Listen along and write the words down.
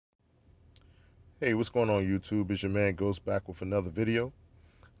Hey, what's going on YouTube? It's your man Ghost back with another video.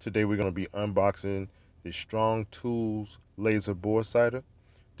 Today we're going to be unboxing the Strong Tools laser bore sighter.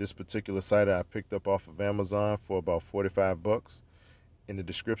 This particular sighter I picked up off of Amazon for about 45 bucks. In the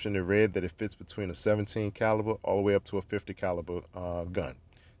description it read that it fits between a 17 caliber all the way up to a 50 caliber gun.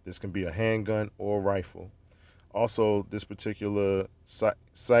 This can be a handgun or a rifle. Also, this particular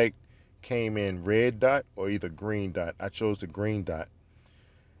sight came in red dot or either green dot. I chose the green dot.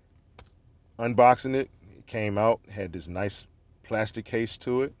 Unboxing it, it came out, had this nice plastic case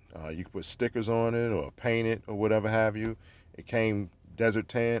to it. You could put stickers on it or paint it or whatever have you. It came desert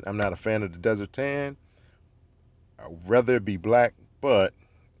tan. I'm not a fan of the desert tan. I'd rather it be black, but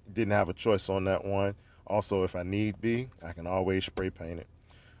didn't have a choice on that one. Also, if I need be, I can always spray paint it.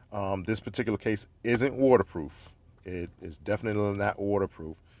 This particular case isn't waterproof. It is definitely not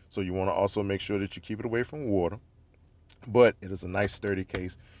waterproof. So you want to also make sure that you keep it away from water. But it is a nice sturdy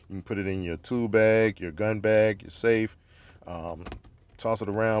case. You can put it in your tool bag, your gun bag, your safe, um, toss it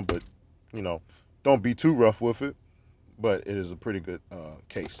around, but you know, don't be too rough with it. But it is a pretty good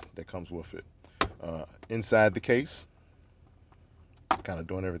case that comes with it. Inside the case, kind of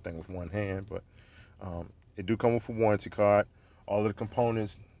doing everything with one hand, but it do come with a warranty card. All of the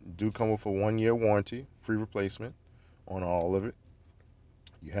components do come with a 1-year warranty, free replacement on all of it.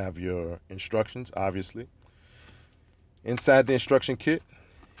 You have your instructions, obviously. Inside the instruction kit,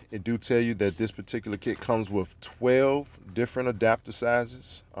 it do tell you that this particular kit comes with 12 different adapter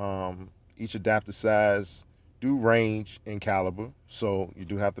sizes. Each adapter size do range in caliber, so you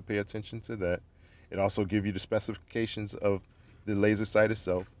do have to pay attention to that. It also gives you the specifications of the laser sight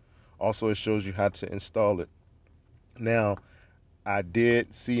itself. Also, it shows you how to install it. Now, I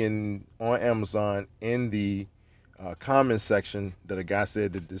did see on Amazon in the comment section that a guy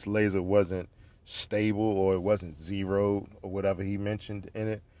said that this laser wasn't stable or it wasn't zero or whatever he mentioned in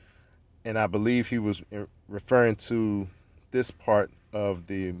it, and I believe he was referring to this part of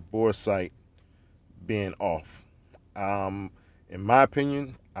the bore sight being off. Um, in my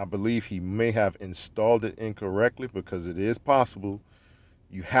opinion, I believe he may have installed it incorrectly because it is possible.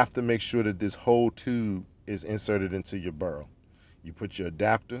 You have to make sure that this whole tube is inserted into your barrel. You put your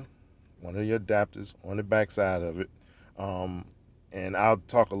adapter, one of your adapters, on the back side of it, um, and I'll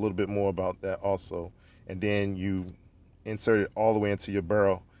talk a little bit more about that also. And then you insert it all the way into your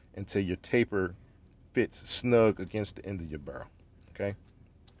barrel until your taper fits snug against the end of your barrel. Okay.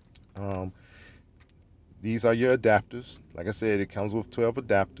 Um, these are your adapters. Like I said, it comes with 12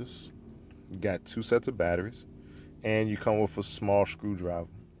 adapters. You got 2 sets of batteries, and you come with a small screwdriver.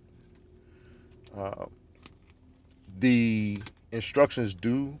 Uh, the instructions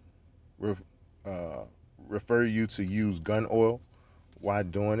do re- uh, refer you to use gun oil while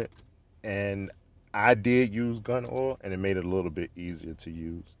doing it, and I did use gun oil, and it made it a little bit easier to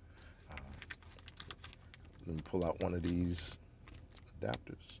use. Uh, Let me pull out one of these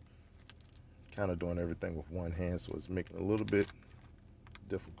adapters. Kind of doing everything with one hand, so it's making it a little bit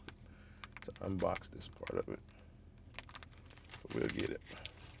difficult to unbox this part of it. But we'll get it.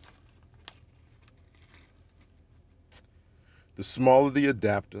 The smaller the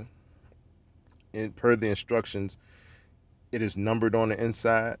adapter, per the instructions, it is numbered on the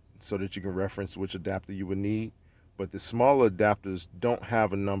inside so that you can reference which adapter you would need. But the smaller adapters don't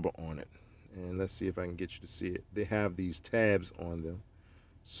have a number on it. And let's see if I can get you to see it. They have these tabs on them.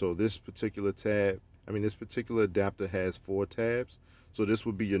 So this particular this particular adapter has 4 tabs. So this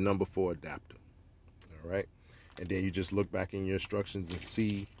would be your number 4 adapter. All right. And then you just look back in your instructions and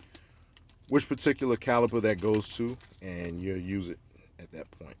see which particular caliber that goes to, and you'll use it at that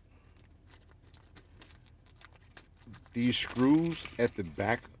point. These screws at the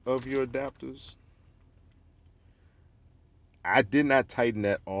back of your adapters, I did not tighten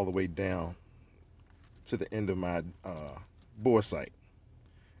that all the way down to the end of my bore sight.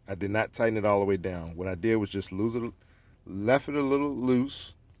 I did not tighten it all the way down. What I did was just left it a little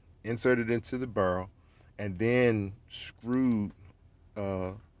loose, inserted it into the barrel, and then screwed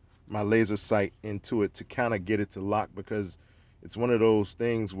uh, my laser sight into it to kind of get it to lock, because it's one of those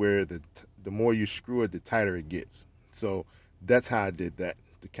things where the more you screw it, the tighter it gets. So that's how I did that,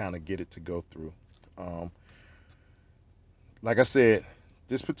 to kind of get it to go through. Um, like I said,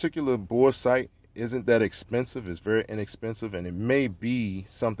 this particular bore sight isn't that expensive. It's very inexpensive, and it may be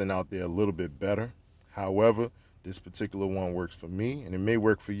something out there a little bit better. However, this particular one works for me, and it may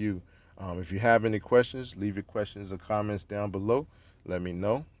work for you. If you have any questions, leave your questions or comments down below. Let me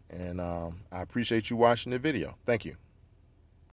know, and I appreciate you watching the video. Thank you.